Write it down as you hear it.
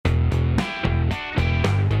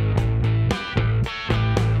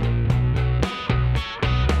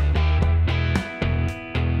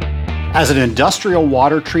As an industrial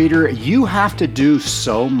water treater, you have to do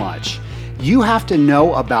so much. You have to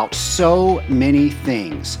know about so many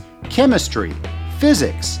things: chemistry,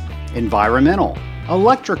 physics, environmental,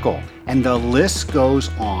 electrical, and the list goes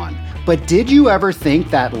on. But did you ever think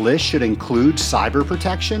that list should include cyber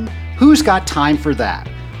protection? Who's got time for that?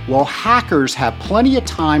 Well, hackers have plenty of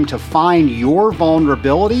time to find your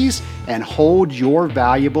vulnerabilities and hold your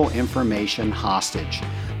valuable information hostage.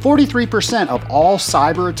 43% of all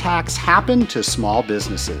cyber attacks happen to small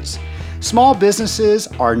businesses. Small businesses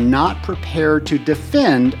are not prepared to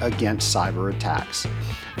defend against cyber attacks.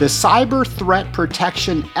 The cyber threat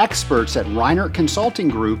protection experts at Reinert Consulting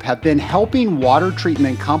Group have been helping water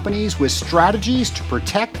treatment companies with strategies to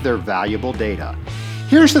protect their valuable data.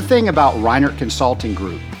 Here's the thing about Reinert Consulting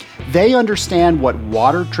Group. They understand what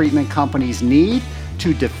water treatment companies need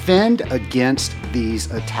to defend against these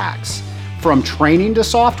attacks. From training to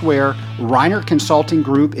software, Reinert Consulting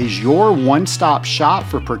Group is your one-stop shop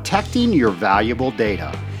for protecting your valuable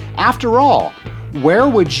data. After all, where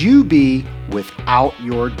would you be without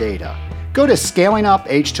your data? Go to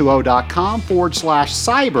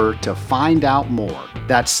scalinguph2o.com/cyber to find out more.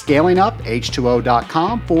 That's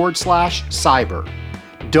scalinguph2o.com/cyber.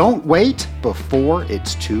 Don't wait before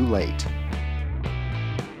it's too late.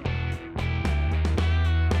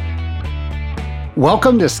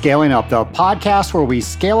 Welcome to Scaling Up, the podcast where we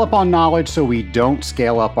scale up on knowledge so we don't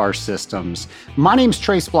scale up our systems. My name's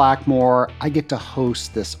Trace Blackmore. I get to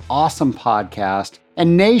host this awesome podcast.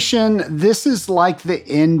 And Nation, this is like the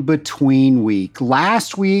in-between week.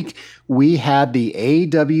 Last week, we had the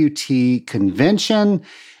AWT convention,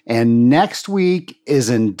 and next week is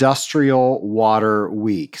Industrial Water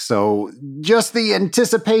Week. So just the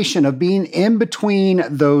anticipation of being in between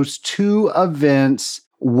those two events.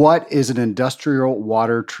 What is an industrial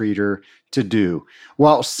water treater to do?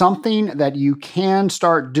 Well, something that you can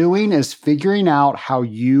start doing is figuring out how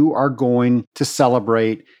you are going to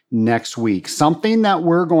celebrate next week. Something that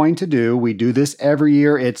we're going to do. We do this every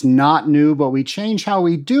year. It's not new, but we change how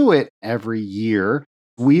we do it every year.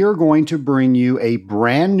 We are going to bring you a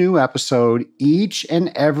brand new episode each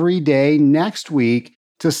and every day next week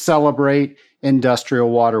to celebrate Industrial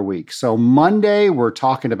Water Week. So Monday, we're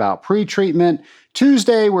talking about pretreatment.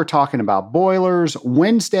 Tuesday, we're talking about boilers.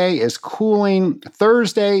 Wednesday is cooling.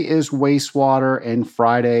 Thursday is wastewater. And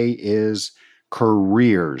Friday is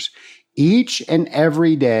careers. Each and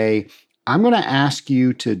every day, I'm going to ask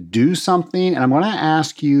you to do something, and I'm going to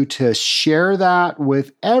ask you to share that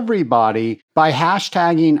with everybody by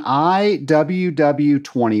hashtagging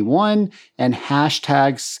IWW21 and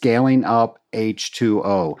hashtag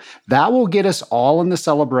ScalingUpH2O. That will get us all in the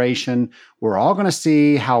celebration. We're all going to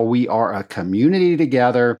see how we are a community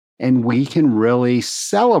together, and we can really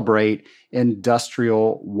celebrate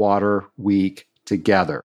Industrial Water Week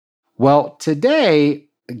together. Well, today,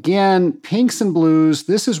 again, Pinks and Blues,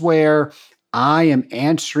 this is where I am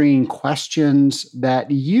answering questions that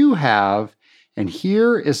you have. And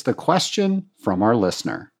here is the question from our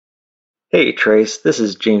listener. Hey, Trace. This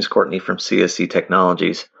is James Courtney from CSC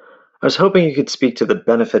Technologies. I was hoping you could speak to the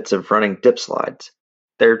benefits of running dip slides.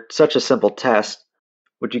 They're such a simple test.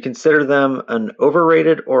 Would you consider them an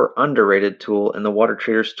overrated or underrated tool in the water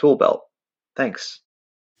treater's tool belt? Thanks.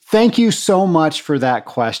 Thank you so much for that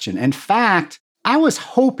question. In fact, I was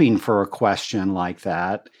hoping for a question like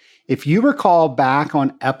that. If you recall back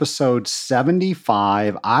on episode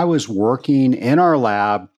 75, I was working in our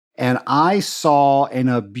lab and I saw an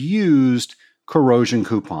abused corrosion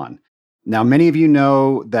coupon. Now, many of you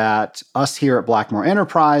know that us here at Blackmore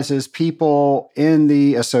Enterprises, people in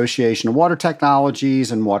the Association of Water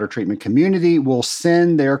Technologies and water treatment community will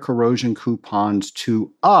send their corrosion coupons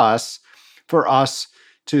to us for us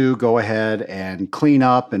to go ahead and clean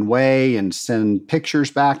up and weigh and send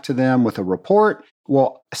pictures back to them with a report.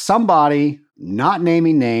 Well, somebody, not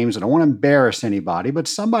naming names, I don't want to embarrass anybody, but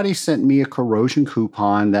somebody sent me a corrosion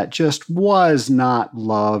coupon that just was not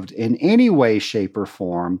loved in any way, shape, or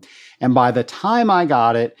form. And by the time I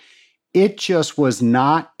got it, it just was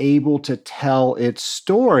not able to tell its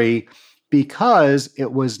story because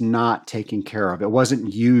it was not taken care of. It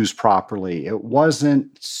wasn't used properly. It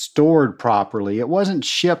wasn't stored properly. It wasn't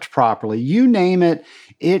shipped properly. You name it,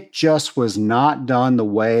 it just was not done the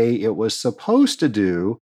way it was supposed to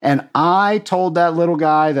do. And I told that little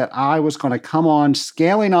guy that I was going to come on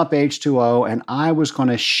Scaling Up H2O and I was going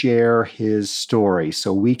to share his story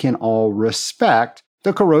so we can all respect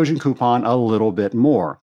the corrosion coupon a little bit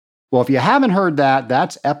more. Well, if you haven't heard that,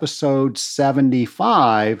 that's episode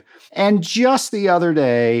 75. And just the other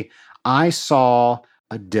day, I saw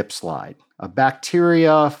a dip slide, a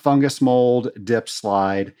bacteria, fungus mold dip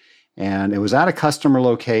slide. And it was at a customer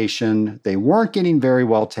location. They weren't getting very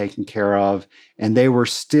well taken care of, and they were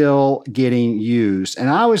still getting used. And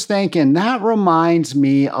I was thinking, that reminds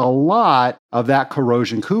me a lot of that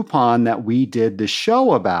corrosion coupon that we did the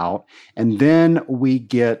show about. And then we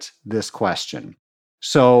get this question.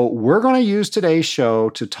 So we're going to use today's show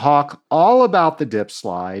to talk all about the dip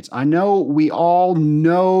slides. I know we all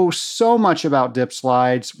know so much about dip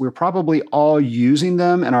slides. We're probably all using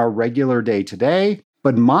them in our regular day-to-day.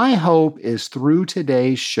 But my hope is through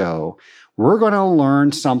today's show, we're going to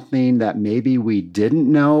learn something that maybe we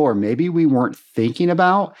didn't know or maybe we weren't thinking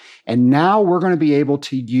about. And now we're going to be able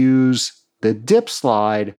to use the dip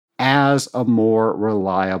slide as a more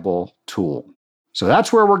reliable tool. So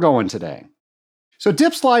that's where we're going today. So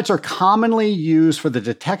dip slides are commonly used for the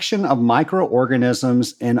detection of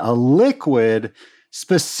microorganisms in a liquid.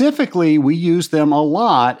 Specifically, we use them a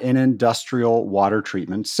lot in industrial water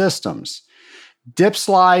treatment systems. Dip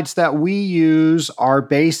slides that we use are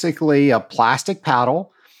basically a plastic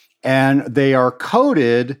paddle, and they are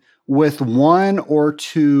coated with 1 or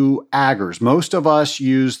 2 agars. Most of us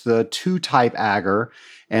use the 2-type agar,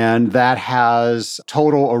 and that has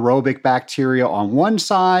total aerobic bacteria on one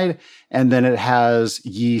side, and then it has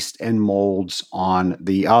yeast and molds on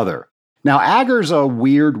the other. Now, agar is a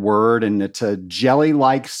weird word, and it's a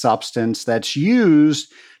jelly-like substance that's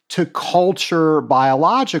used to culture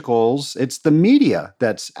biologicals. It's the media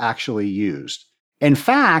that's actually used. In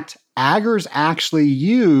fact, agar is actually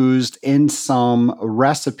used in some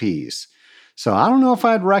recipes. So I don't know if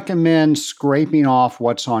I'd recommend scraping off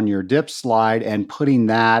what's on your dip slide and putting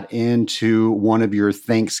that into one of your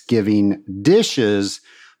Thanksgiving dishes,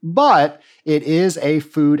 but it is a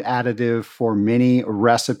food additive for many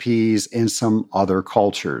recipes in some other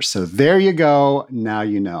cultures. So there you go. Now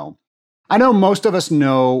you know. I know most of us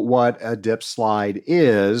know what a dip slide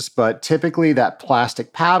is, but typically that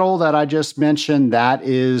plastic paddle that I just mentioned, that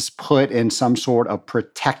is put in some sort of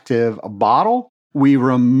protective bottle. We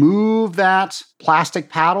remove that plastic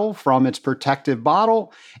paddle from its protective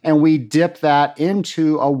bottle, and we dip that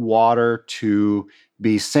into a water to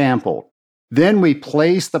be sampled. Then we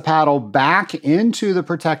place the paddle back into the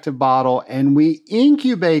protective bottle, and we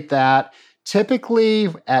incubate that typically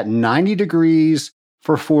at 90 degrees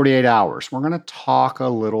for 48 hours. We're going to talk a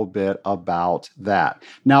little bit about that.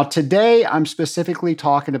 Now, today, I'm specifically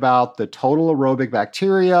talking about the total aerobic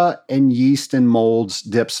bacteria and yeast and molds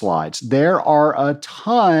dip slides. There are a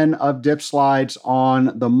ton of dip slides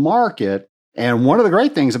on the market. And one of the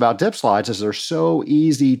great things about dip slides is they're so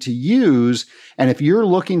easy to use. And if you're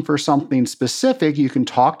looking for something specific, you can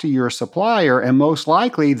talk to your supplier, and most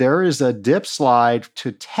likely there is a dip slide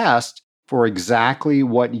to test for exactly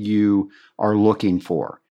what you are looking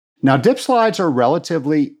for. Now, dip slides are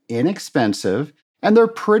relatively inexpensive, and they're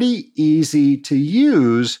pretty easy to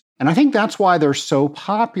use. And I think that's why they're so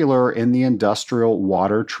popular in the industrial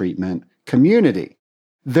water treatment community.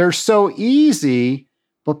 They're so easy,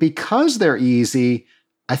 but because they're easy,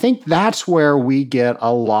 I think that's where we get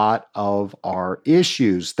a lot of our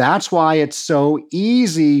issues. That's why it's so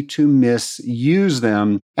easy to misuse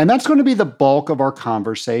them. And that's going to be the bulk of our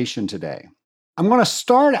conversation today. I'm going to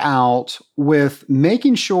start out with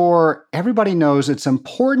making sure everybody knows it's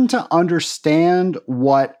important to understand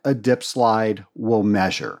what a dip slide will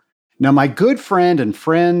measure. Now, my good friend and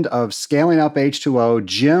friend of Scaling Up H2O,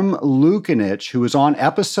 Jim Lukanich, who was on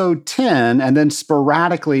episode 10, and then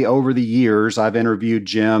sporadically over the years, I've interviewed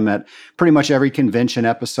Jim at pretty much every convention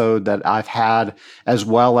episode that I've had, as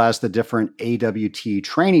well as the different AWT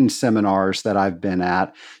training seminars that I've been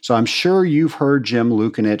at. So I'm sure you've heard Jim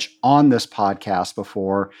Lukanich on this podcast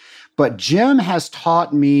before. But Jim has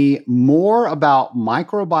taught me more about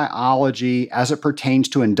microbiology as it pertains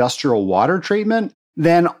to industrial water treatment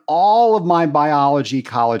than all of my biology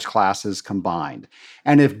college classes combined.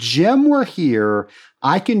 And if Jim were here,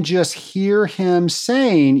 I can just hear him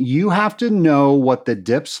saying, you have to know what the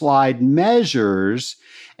dip slide measures.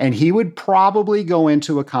 And he would probably go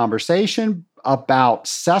into a conversation about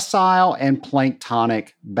sessile and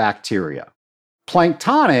planktonic bacteria.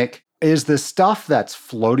 Planktonic is the stuff that's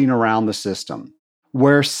floating around the system,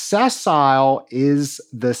 where sessile is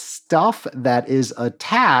the stuff that is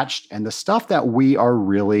attached and the stuff that we are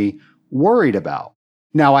really worried about.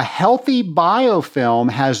 Now, a healthy biofilm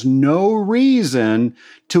has no reason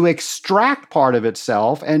to extract part of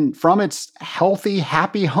itself and from its healthy,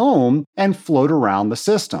 happy home and float around the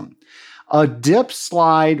system. A dip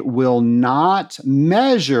slide will not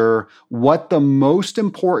measure what the most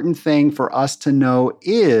important thing for us to know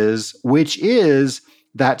is, which is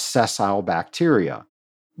that sessile bacteria.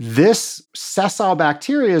 This sessile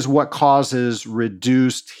bacteria is what causes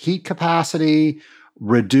reduced heat capacity,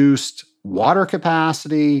 reduced water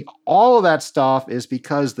capacity, all of that stuff is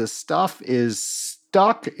because the stuff is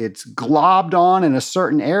stuck, it's globbed on in a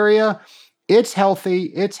certain area. It's healthy,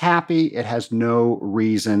 it's happy, it has no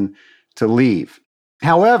reason to leave.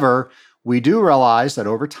 However, we do realize that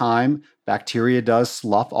over time, bacteria does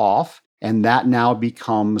slough off, and that now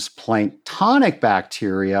becomes planktonic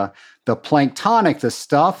bacteria. The planktonic, the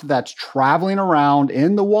stuff that's traveling around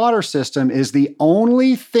in the water system, is the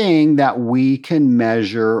only thing that we can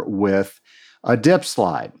measure with a dip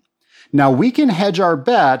slide. Now, we can hedge our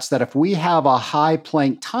bets that if we have a high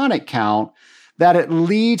planktonic count, that it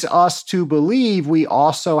leads us to believe we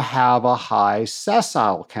also have a high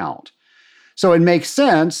sessile count. So it makes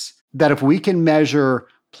sense that if we can measure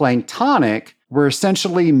planktonic, we're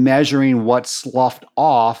essentially measuring what's sloughed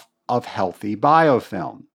off of healthy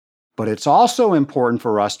biofilm. But it's also important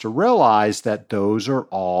for us to realize that those are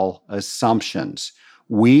all assumptions.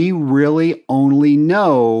 We really only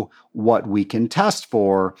know what we can test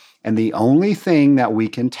for, and the only thing that we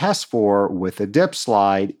can test for with a dip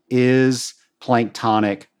slide is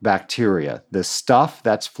planktonic bacteria, the stuff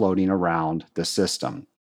that's floating around the system.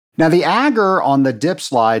 Now, the agar on the dip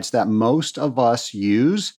slides that most of us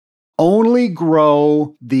use only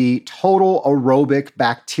grow the total aerobic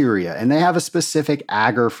bacteria, and they have a specific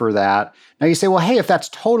agar for that. Now you say, well, hey, if that's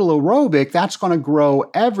total aerobic, that's going to grow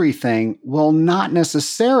everything. Well, not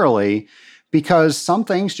necessarily, because some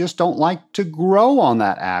things just don't like to grow on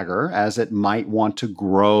that agar as it might want to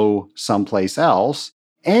grow someplace else.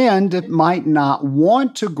 And it might not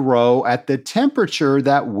want to grow at the temperature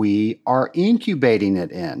that we are incubating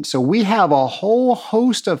it in. So we have a whole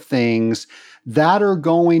host of things that are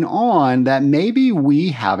going on that maybe we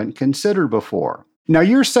haven't considered before. Now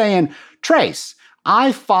you're saying, Trace,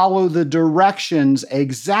 I follow the directions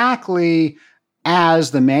exactly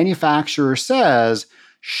as the manufacturer says.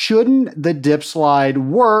 Shouldn't the dip slide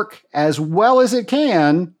work as well as it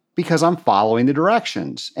can because I'm following the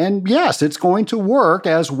directions? And yes, it's going to work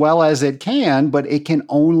as well as it can, but it can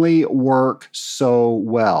only work so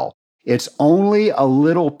well. It's only a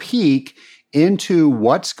little peek into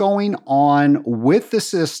what's going on with the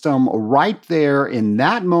system right there in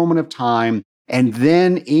that moment of time, and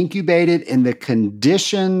then incubate it in the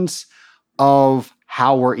conditions of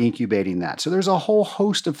how we're incubating that. So there's a whole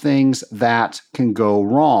host of things that can go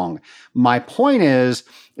wrong. My point is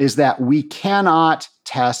that we cannot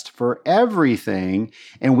test for everything,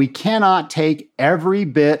 and we cannot take every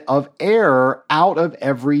bit of error out of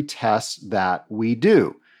every test that we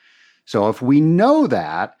do. So if we know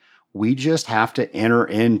that, we just have to enter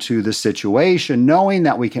into the situation knowing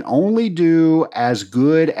that we can only do as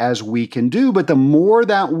good as we can do. But the more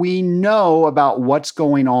that we know about what's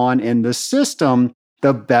going on in the system,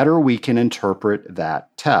 the better we can interpret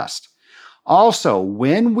that test. Also,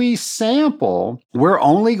 when we sample, we're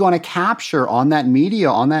only going to capture on that media,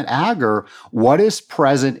 on that agar, what is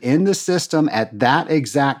present in the system at that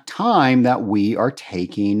exact time that we are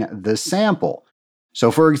taking the sample. So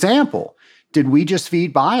for example, did we just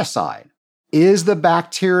feed biocide? Is the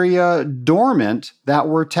bacteria dormant that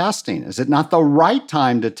we're testing? Is it not the right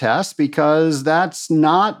time to test because that's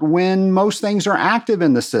not when most things are active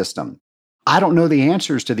in the system? I don't know the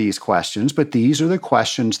answers to these questions, but these are the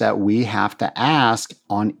questions that we have to ask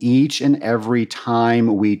on each and every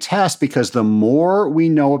time we test, because the more we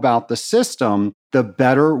know about the system, the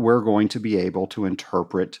better we're going to be able to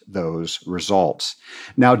interpret those results.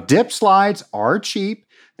 Now, dip slides are cheap.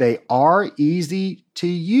 They are easy to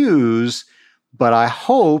use, but I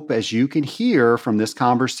hope, as you can hear from this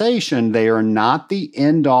conversation, they are not the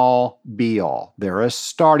end-all, be-all. They're a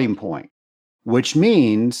starting point, which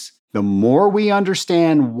means the more we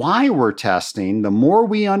understand why we're testing, the more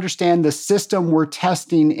we understand the system we're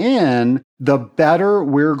testing in, the better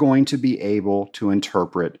we're going to be able to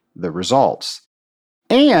interpret the results.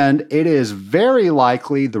 And it is very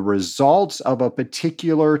likely the results of a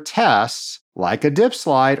particular test, like a dip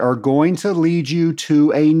slide, are going to lead you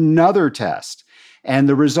to another test. And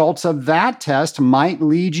the results of that test might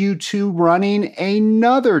lead you to running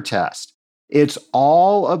another test. It's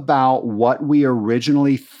all about what we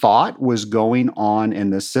originally thought was going on in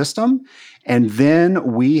the system. And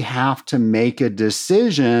then we have to make a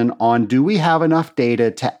decision on, do we have enough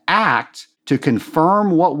data to act to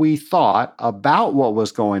confirm what we thought about what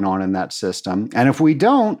was going on in that system? And if we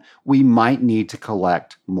don't, we might need to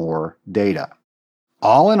collect more data.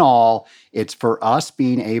 All in all, it's for us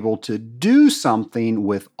being able to do something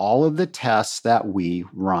with all of the tests that we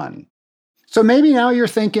run. So maybe now you're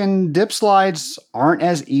thinking dip slides aren't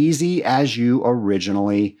as easy as you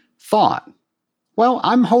originally thought. Well,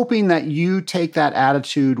 I'm hoping that you take that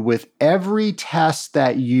attitude with every test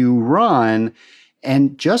that you run,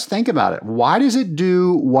 And just think about it. Why does it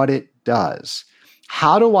do what it does?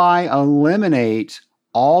 How do I eliminate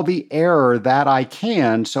all the error that I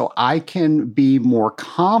can so I can be more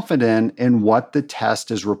confident in what the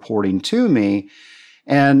test is reporting to me?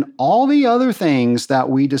 And all the other things that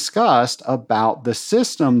we discussed about the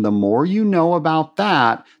system, the more you know about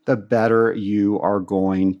that, the better you are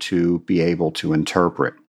going to be able to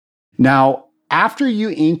interpret. Now, after you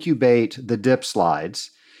incubate the dip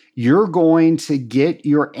slides, you're going to get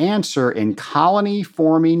your answer in colony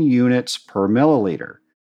forming units per milliliter.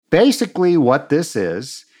 Basically, what this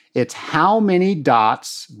is, it's how many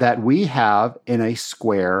dots that we have in a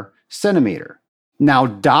square centimeter. Now,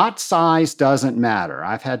 dot size doesn't matter.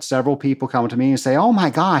 I've had several people come to me and say, oh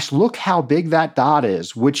my gosh, look how big that dot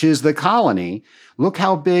is, which is the colony. Look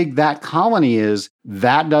how big that colony is.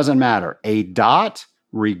 That doesn't matter. A dot,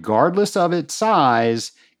 regardless of its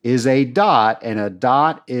size, is a dot, and a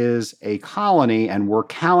dot is a colony, and we're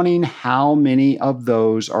counting how many of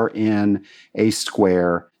those are in a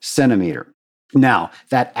square centimeter. Now,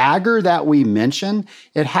 that agar that we mentioned,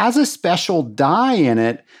 it has a special dye in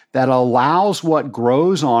it that allows what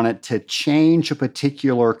grows on it to change a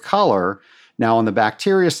particular color. Now, on the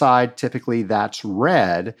bacteria side, typically that's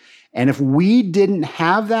red. And if we didn't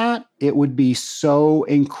have that, it would be so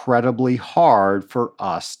incredibly hard for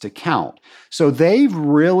us to count. So they've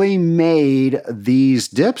really made these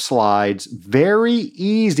dip slides very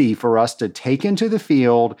easy for us to take into the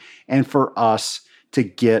field and for us to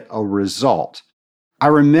get a result. I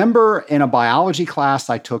remember in a biology class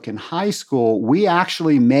I took in high school, we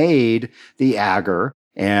actually made the agar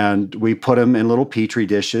and we put them in little petri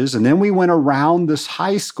dishes. And then we went around this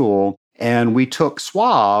high school and we took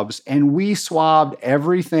swabs and we swabbed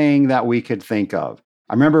everything that we could think of.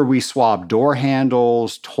 I remember we swabbed door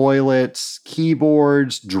handles, toilets,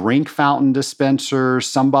 keyboards, drink fountain dispensers.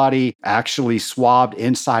 Somebody actually swabbed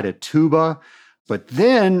inside a tuba. But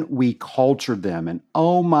then we cultured them. And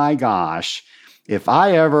oh my gosh, if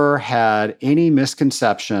I ever had any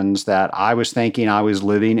misconceptions that I was thinking I was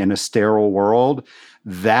living in a sterile world,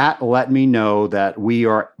 that let me know that we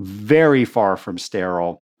are very far from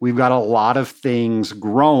sterile. We've got a lot of things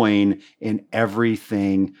growing in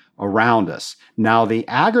everything around us. Now, the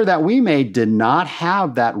agar that we made did not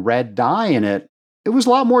have that red dye in it. It was a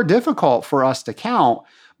lot more difficult for us to count,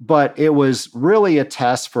 but it was really a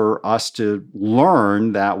test for us to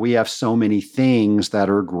learn that we have so many things that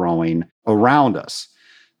are growing around us.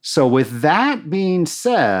 So with that being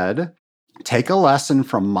said, take a lesson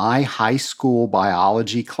from my high school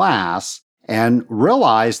biology class and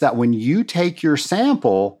realize that when you take your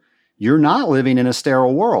sample, you're not living in a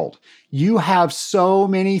sterile world. You have so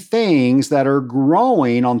many things that are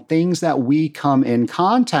growing on things that we come in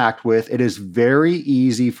contact with. It is very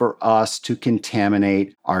easy for us to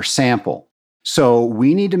contaminate our sample. So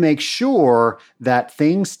we need to make sure that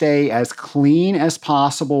things stay as clean as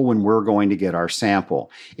possible when we're going to get our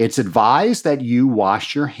sample. It's advised that you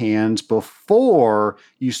wash your hands before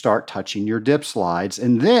you start touching your dip slides,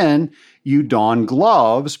 and then you don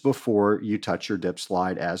gloves before you touch your dip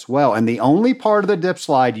slide as well. And the only part of the dip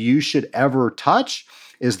slide you should ever touch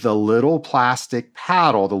is the little plastic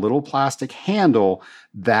paddle, the little plastic handle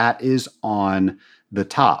that is on the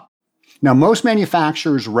top. Now, most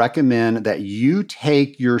manufacturers recommend that you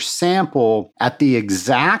take your sample at the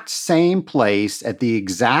exact same place, at the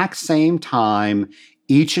exact same time,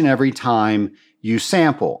 each and every time you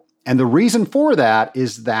sample. And the reason for that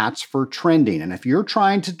is that's for trending. And if you're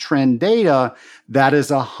trying to trend data, that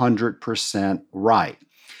is 100% right.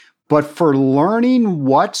 But for learning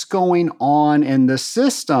what's going on in the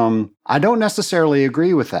system, I don't necessarily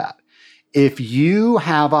agree with that. If you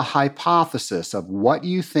have a hypothesis of what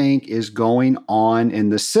you think is going on in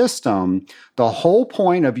the system, the whole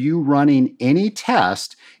point of you running any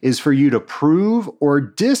test is for you to prove or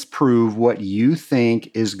disprove what you think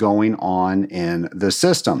is going on in the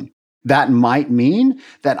system. That might mean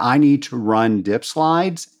that I need to run dip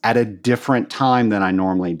slides at a different time than I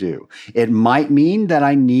normally do. It might mean that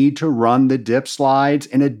I need to run the dip slides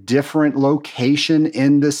in a different location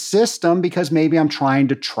in the system because maybe I'm trying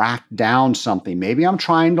to track down something. Maybe I'm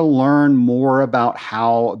trying to learn more about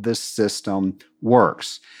how the system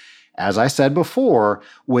works. As I said before,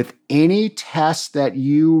 with any test that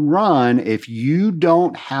you run, if you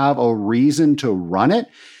don't have a reason to run it,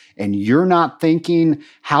 and you're not thinking,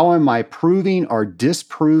 how am I proving or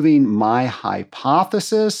disproving my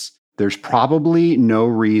hypothesis? There's probably no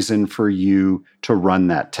reason for you to run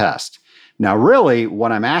that test. Now, really,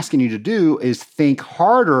 what I'm asking you to do is think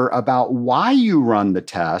harder about why you run the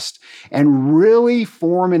test and really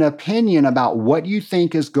form an opinion about what you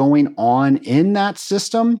think is going on in that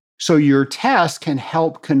system So your test can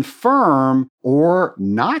help confirm or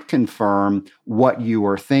not confirm what you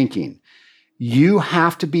are thinking. You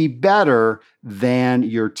have to be better than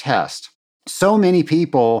your test. So many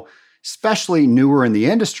people, especially newer in the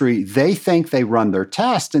industry, they think they run their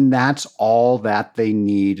test and that's all that they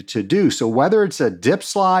need to do. So whether it's a dip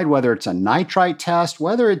slide, whether it's a nitrite test,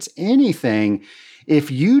 whether it's anything,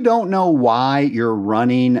 if you don't know why you're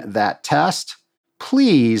running that test,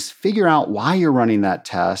 please figure out why you're running that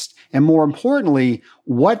test. And more importantly,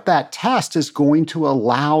 what that test is going to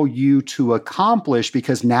allow you to accomplish,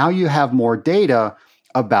 because now you have more data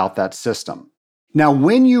about that system. Now,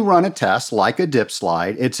 when you run a test like a dip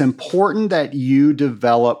slide, it's important that you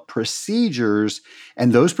develop procedures,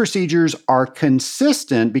 and those procedures are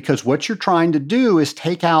consistent, because what you're trying to do is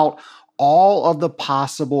take out all of the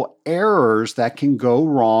possible errors that can go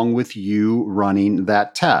wrong with you running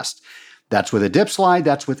that test. That's with a dip slide,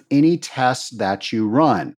 that's with any test that you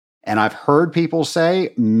run. And I've heard people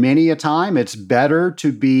say many a time, it's better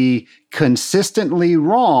to be consistently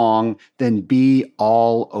wrong than be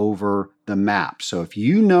all over the map. So if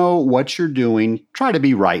you know what you're doing, try to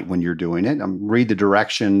be right when you're doing it. Read the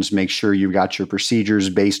directions, make sure you've got your procedures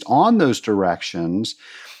based on those directions.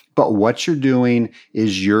 But what you're doing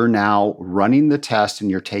is you're now running the test and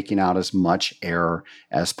you're taking out as much error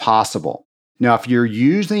as possible. Now, if you're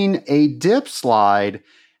using a dip slide,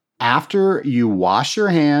 after you wash your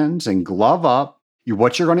hands and glove up,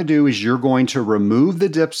 what you're going to do is you're going to remove the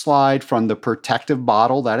dip slide from the protective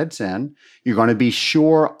bottle that it's in. You're going to be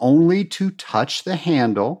sure only to touch the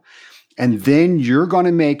handle. And then you're going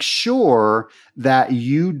to make sure that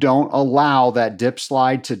you don't allow that dip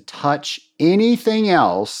slide to touch anything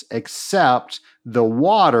else except the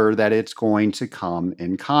water that it's going to come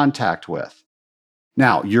in contact with.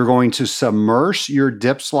 Now, you're going to submerge your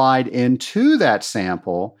dip slide into that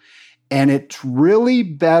sample, and it's really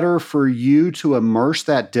better for you to immerse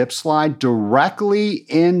that dip slide directly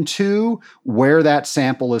into where that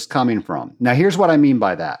sample is coming from. Now, here's what I mean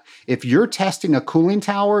by that. If you're testing a cooling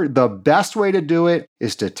tower, the best way to do it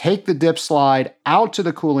is to take the dip slide out to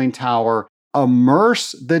the cooling tower,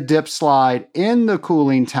 immerse the dip slide in the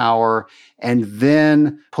cooling tower, and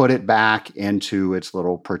then put it back into its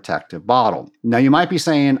little protective bottle. Now, you might be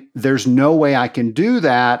saying, there's no way I can do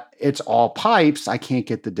that. It's all pipes. I can't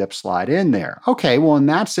get the dip slide in there. Okay, well, in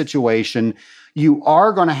that situation, you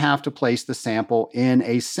are going to have to place the sample in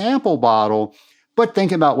a sample bottle, but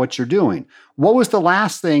think about what you're doing. What was the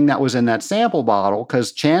last thing that was in that sample bottle?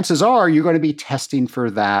 Because chances are you're going to be testing for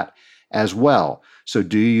that as well. So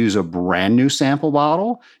do you use a brand new sample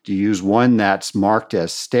bottle? Do you use one that's marked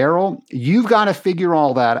as sterile? You've got to figure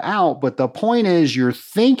all that out. But the point is, you're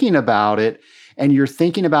thinking about it, and you're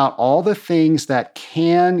thinking about all the things that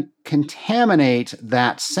can contaminate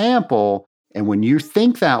that sample. And when you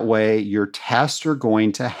think that way, your tests are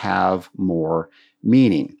going to have more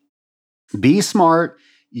meaning. Be smart.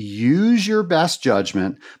 Use your best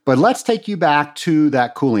judgment, but let's take you back to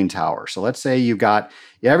that cooling tower. So let's say you've got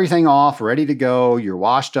everything off, ready to go. You're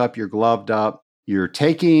washed up, you're gloved up. You're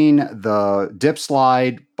taking the dip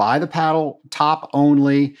slide by the paddle top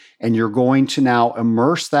only, and you're going to now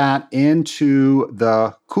immerse that into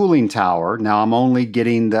the cooling tower. Now I'm only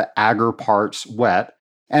getting the agar parts wet.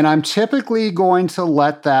 And I'm typically going to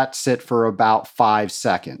let that sit for about 5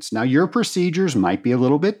 seconds. Now, your procedures might be a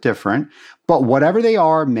little bit different, but whatever they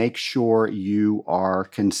are, make sure you are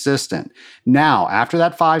consistent. Now, after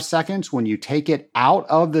that 5 seconds, when you take it out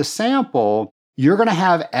of the sample, you're going to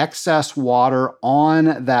have excess water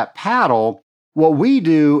on that paddle. What we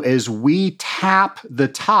do is we tap the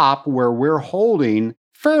top where we're holding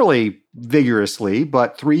fairly vigorously,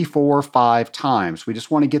 but 3, 4, 5 times. We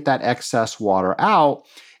just want to get that excess water out.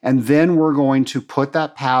 And then we're going to put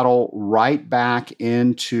that paddle right back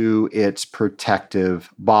into its protective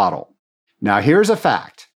bottle. Now, here's a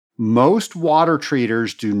fact. Most water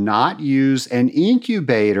treaters do not use an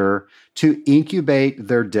incubator to incubate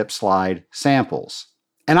their dip slide samples.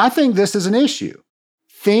 And I think this is an issue.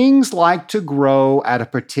 Things like to grow at a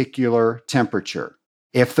particular temperature.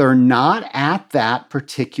 If they're not at that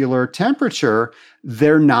particular temperature,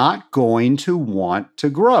 they're not going to want to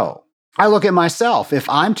grow. I look at myself. If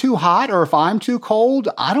I'm too hot or if I'm too cold,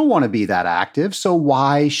 I don't want to be that active, so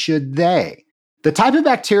why should they? The type of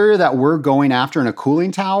bacteria that we're going after in a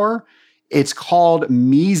cooling tower, it's called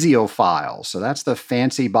mesophiles. So that's the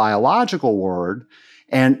fancy biological word.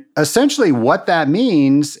 And essentially what that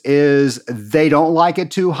means is they don't like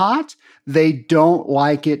it too hot. They don't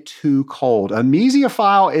like it too cold. A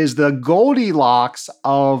mesophile is the Goldilocks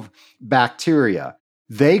of bacteria.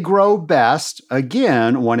 They grow best,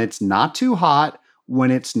 again, when it's not too hot,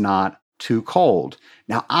 when it's not too cold.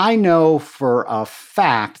 Now, I know for a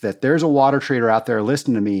fact that there's a water treater out there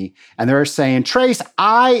listening to me, and they're saying, Trace,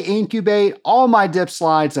 I incubate all my dip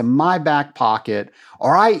slides in my back pocket,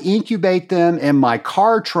 or I incubate them in my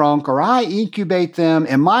car trunk, or I incubate them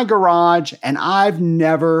in my garage, and I've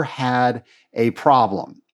never had a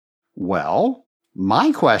problem. Well,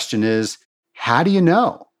 my question is, how do you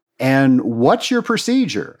know? And what's your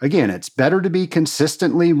procedure? Again, it's better to be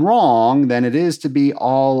consistently wrong than it is to be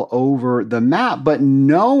all over the map. But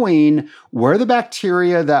knowing where the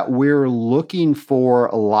bacteria that we're looking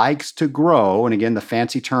for likes to grow, and again, the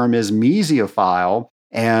fancy term is mesophile,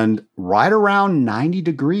 and right around 90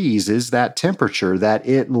 degrees is that temperature that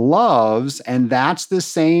it loves, and that's the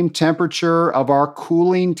same temperature of our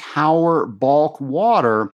cooling tower bulk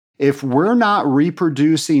water. If we're not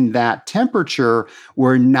reproducing that temperature,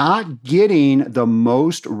 we're not getting the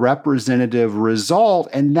most representative result.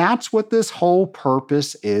 And that's what this whole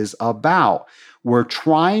purpose is about. We're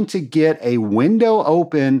trying to get a window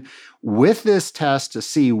open with this test to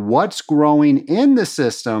see what's growing in the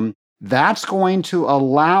system. That's going to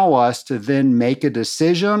allow us to then make a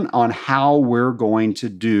decision on how we're going to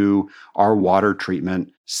do our water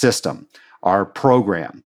treatment system, our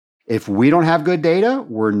program. If we don't have good data,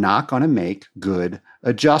 we're not going to make good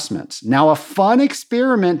adjustments. Now, a fun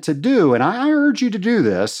experiment to do, and I urge you to do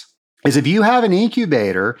this, is if you have an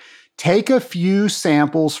incubator, take a few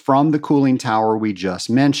samples from the cooling tower we just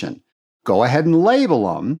mentioned. Go ahead and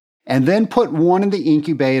label them, and then put one in the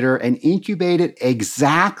incubator and incubate it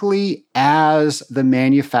exactly as the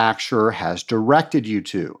manufacturer has directed you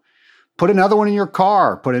to. Put another one in your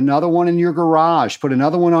car, put another one in your garage, put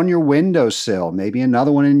another one on your windowsill, maybe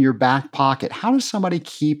another one in your back pocket. How does somebody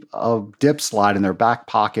keep a dip slide in their back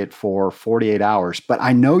pocket for 48 hours? But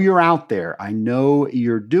I know you're out there. I know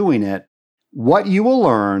you're doing it. What you will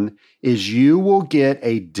learn is you will get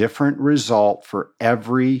a different result for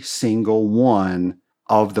every single one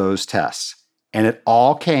of those tests. And it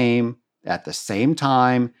all came at the same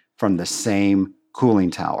time from the same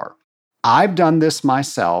cooling tower. I've done this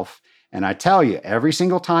myself. And I tell you, every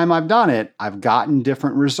single time I've done it, I've gotten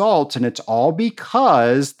different results. And it's all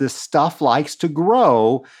because the stuff likes to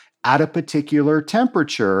grow at a particular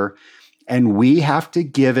temperature. And we have to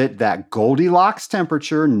give it that Goldilocks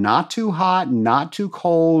temperature, not too hot, not too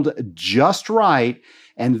cold, just right.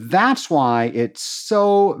 And that's why it's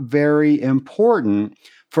so very important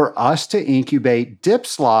for us to incubate dip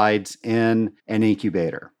slides in an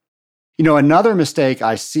incubator. You know, another mistake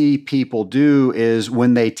I see people do is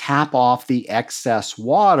when they tap off the excess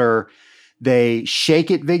water, they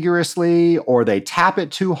shake it vigorously or they tap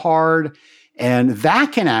it too hard, and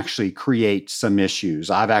that can actually create some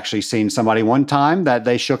issues. I've actually seen somebody one time that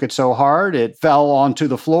they shook it so hard it fell onto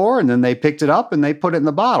the floor, and then they picked it up and they put it in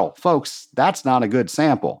the bottle. Folks, that's not a good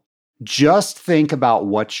sample. Just think about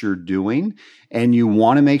what you're doing, and you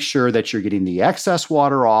want to make sure that you're getting the excess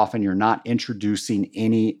water off and you're not introducing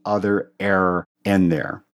any other error in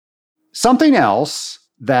there. Something else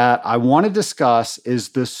that I want to discuss is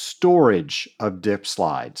the storage of dip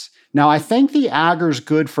slides. Now, I think the agar's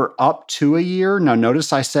good for up to a year. Now,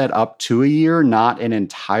 notice I said up to a year, not an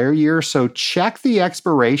entire year. So check the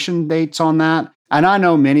expiration dates on that. And I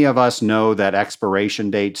know many of us know that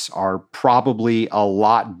expiration dates are probably a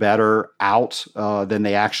lot better out than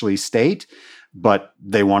they actually state, but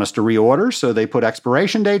they want us to reorder, so they put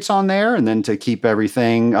expiration dates on there, and then to keep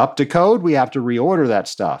everything up to code, we have to reorder that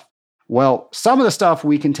stuff. Well, some of the stuff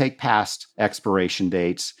we can take past expiration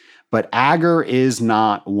dates, but agar is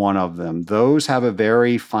not one of them. Those have a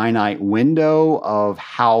very finite window of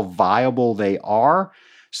how viable they are.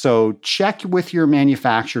 So check with your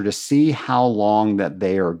manufacturer to see how long that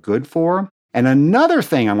they are good for. And another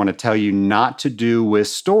thing I want to tell you not to do with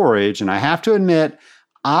storage, and I have to admit,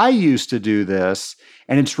 I used to do this,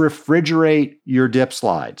 and it's refrigerate your dip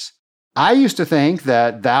slides. I used to think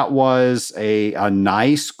that that was a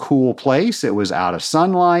nice, cool place. It was out of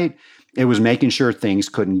sunlight. It was making sure things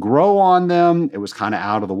couldn't grow on them. It was kind of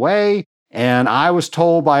out of the way. And I was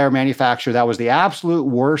told by our manufacturer that was the absolute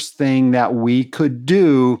worst thing that we could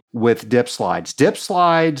do with dip slides. Dip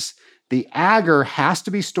slides, the agar has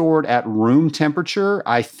to be stored at room temperature.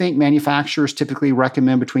 I think manufacturers typically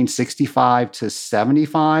recommend between 65 to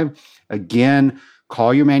 75. Again,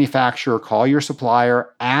 call your manufacturer, call your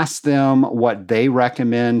supplier, ask them what they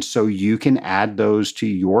recommend so you can add those to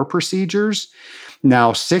your procedures.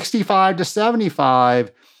 Now, 65 to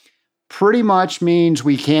 75 pretty much means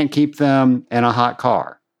we can't keep them in a hot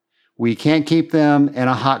car. We can't keep them in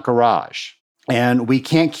a hot garage. And we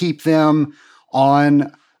can't keep them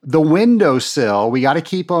on the windowsill. We got to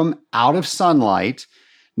keep them out of sunlight.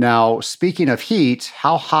 Now, speaking of heat,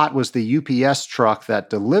 how hot was the UPS truck that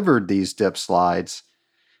delivered these dip slides?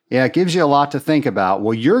 Yeah, it gives you a lot to think about.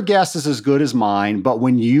 Well, your guess is as good as mine, but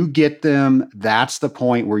when you get them, that's the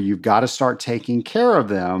point where you've got to start taking care of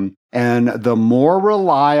them. And the more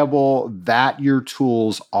reliable that your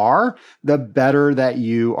tools are, the better that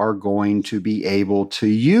you are going to be able to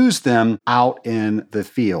use them out in the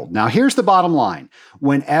field. Now, here's the bottom line.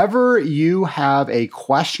 Whenever you have a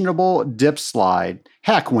questionable dip slide,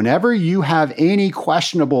 heck, whenever you have any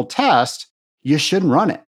questionable test, you shouldn't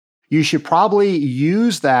run it. You should probably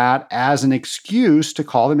use that as an excuse to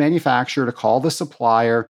call the manufacturer, to call the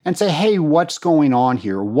supplier and say, hey, what's going on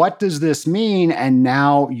here? What does this mean? And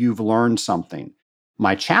now you've learned something.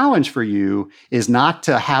 My challenge for you is not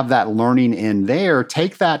to have that learning in there.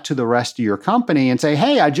 Take that to the rest of your company and say,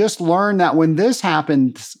 hey, I just learned that when this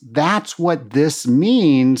happens, that's what this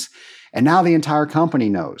means. And now the entire company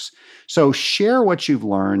knows. So share what you've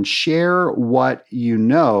learned, share what you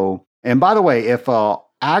know. And by the way, if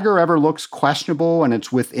agar ever looks questionable and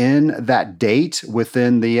it's within that date,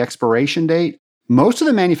 within the expiration date, most of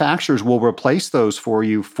the manufacturers will replace those for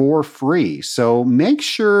you for free. So make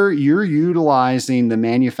sure you're utilizing the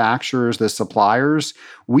manufacturers, the suppliers.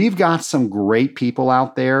 We've got some great people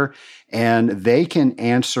out there and they can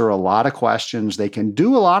answer a lot of questions. They can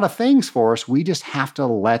do a lot of things for us. We just have to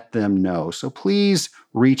let them know. So please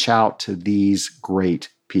reach out to these great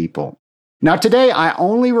people. Now, today, I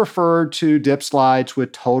only referred to dip slides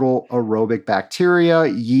with total aerobic bacteria,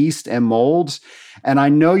 yeast, and molds. And I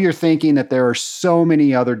know you're thinking that there are so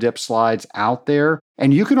many other dip slides out there,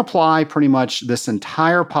 and you can apply pretty much this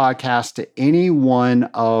entire podcast to any one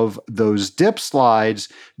of those dip slides.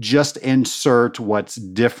 Just insert what's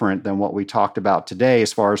different than what we talked about today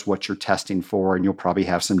as far as what you're testing for, and you'll probably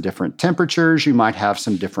have some different temperatures. You might have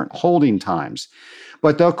some different holding times.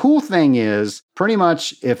 But the cool thing is, pretty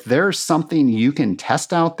much if there's something you can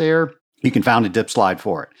test out there, you can find a dip slide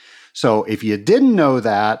for it. So if you didn't know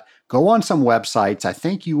that, go on some websites. I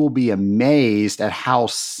think you will be amazed at how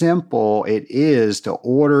simple it is to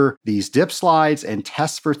order these dip slides and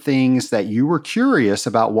test for things that you were curious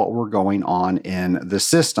about what were going on in the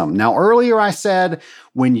system. Now, earlier I said,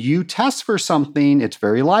 when you test for something, it's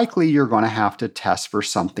very likely you're going to have to test for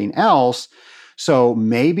something else. So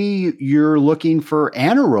maybe you're looking for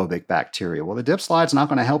anaerobic bacteria. Well, the dip slide's not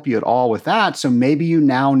going to help you at all with that. So maybe you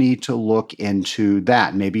now need to look into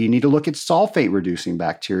that. Maybe you need to look at sulfate-reducing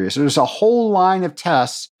bacteria. So there's a whole line of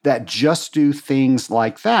tests that just do things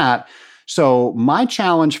like that. So my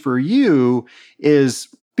challenge for you is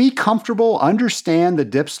be comfortable, understand the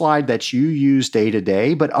dip slide that you use day to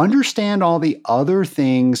day, but understand all the other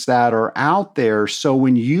things that are out there. So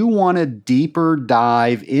when you want to deeper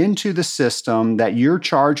dive into the system that you're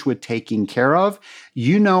charged with taking care of,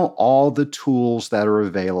 you know all the tools that are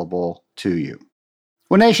available to you.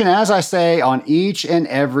 Well, Nation, as I say on each and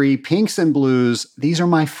every Pinks and Blues, these are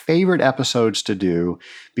my favorite episodes to do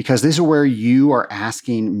because these are where you are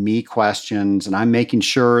asking me questions and I'm making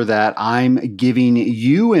sure that I'm giving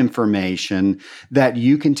you information that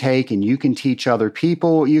you can take and you can teach other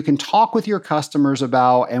people, you can talk with your customers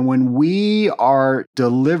about. And when we are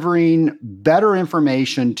delivering better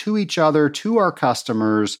information to each other, to our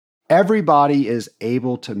customers, everybody is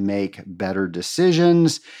able to make better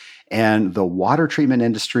decisions. And the water treatment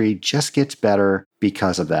industry just gets better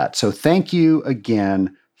because of that. So thank you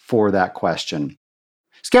again for that question.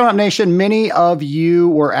 Scale Up Nation, many of you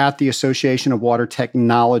were at the Association of Water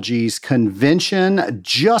Technologies convention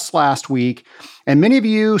just last week, and many of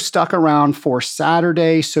you stuck around for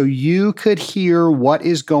Saturday so you could hear what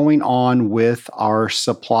is going on with our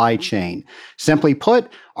supply chain. Simply put,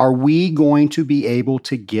 are we going to be able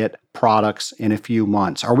to get products in a few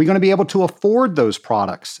months? Are we going to be able to afford those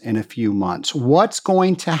products in a few months? What's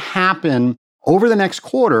going to happen over the next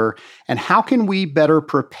quarter, and how can we better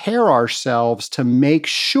prepare ourselves to make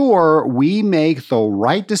sure we make the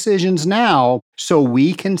right decisions now so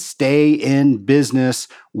we can stay in business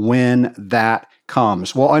when that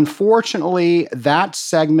comes? Well, unfortunately, that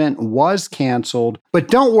segment was canceled, but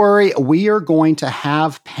don't worry, we are going to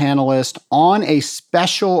have panelists on a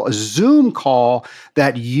special Zoom call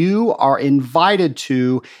that you are invited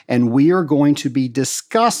to, and we are going to be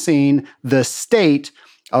discussing the state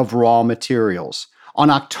of raw materials. On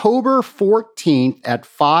October 14th at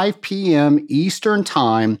 5 p.m. Eastern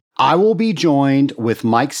Time, I will be joined with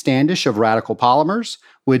Mike Standish of Radical Polymers,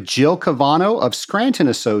 with Jill Cavano of Scranton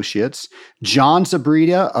Associates, John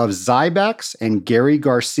Zabrita of Zybex, and Gary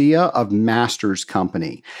Garcia of Masters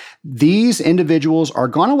Company. These individuals are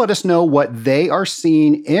going to let us know what they are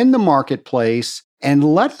seeing in the marketplace and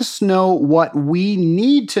let us know what we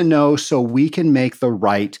need to know so we can make the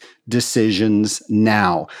right decisions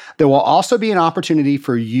now. There will also be an opportunity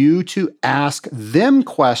for you to ask them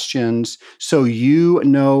questions so you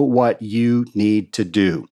know what you need to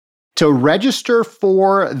do. To register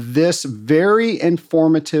for this very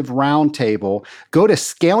informative roundtable, go to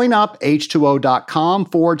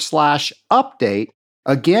scalinguph2o.com/update.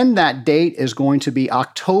 Again, that date is going to be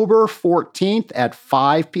October 14th at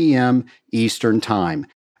 5 p.m. Eastern Time.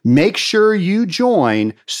 Make sure you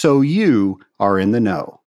join so you are in the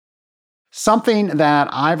know. Something that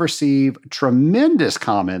I've received tremendous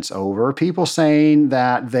comments over, people saying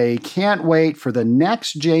that they can't wait for the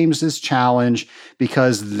next James's Challenge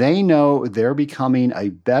because they know they're becoming a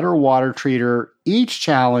better water treater each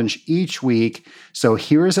challenge each week. So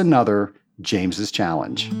here's another James's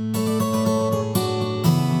Challenge.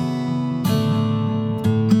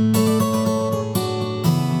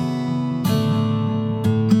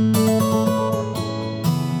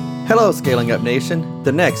 Hello, Scaling Up Nation.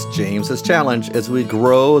 The next James's Challenge as we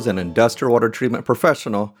grow as an industrial water treatment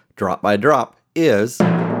professional, drop by drop, is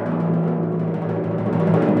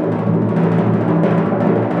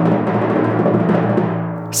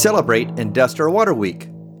Celebrate Industrial Water Week.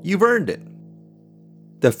 You've earned it.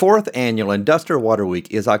 The fourth annual Industrial Water Week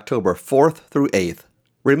is October 4th through 8th.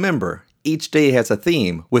 Remember, each day has a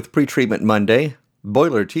theme with Pretreatment Monday,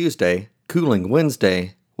 Boiler Tuesday, Cooling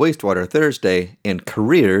Wednesday, Wastewater Thursday, and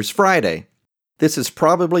Careers Friday. This is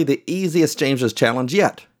probably the easiest James's Challenge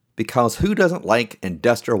yet, because who doesn't like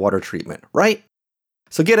industrial water treatment, right?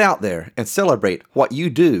 So get out there and celebrate what you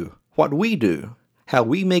do, what we do, how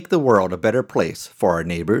we make the world a better place for our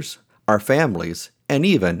neighbors, our families, and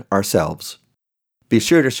even ourselves. Be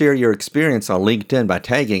sure to share your experience on LinkedIn by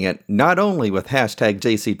tagging it not only with hashtag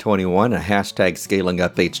JC21 and hashtag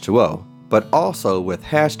ScalingUpH2O, but also with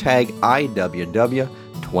hashtag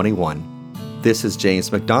IWW21. This is James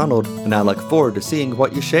McDonald, and I look forward to seeing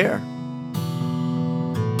what you share.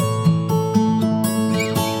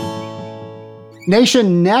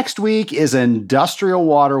 Nation, next week is Industrial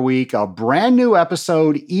Water Week, a brand new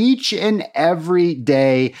episode each and every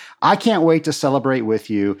day. I can't wait to celebrate with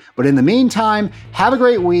you. But in the meantime, have a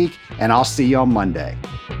great week, and I'll see you on Monday.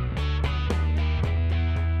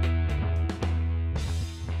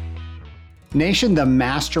 Nation, the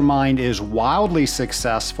mastermind is wildly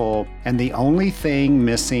successful, and the only thing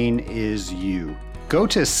missing is you. Go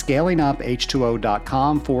to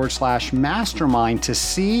scalinguph2o.com/mastermind to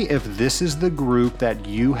see if this is the group that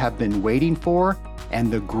you have been waiting for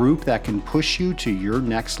and the group that can push you to your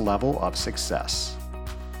next level of success.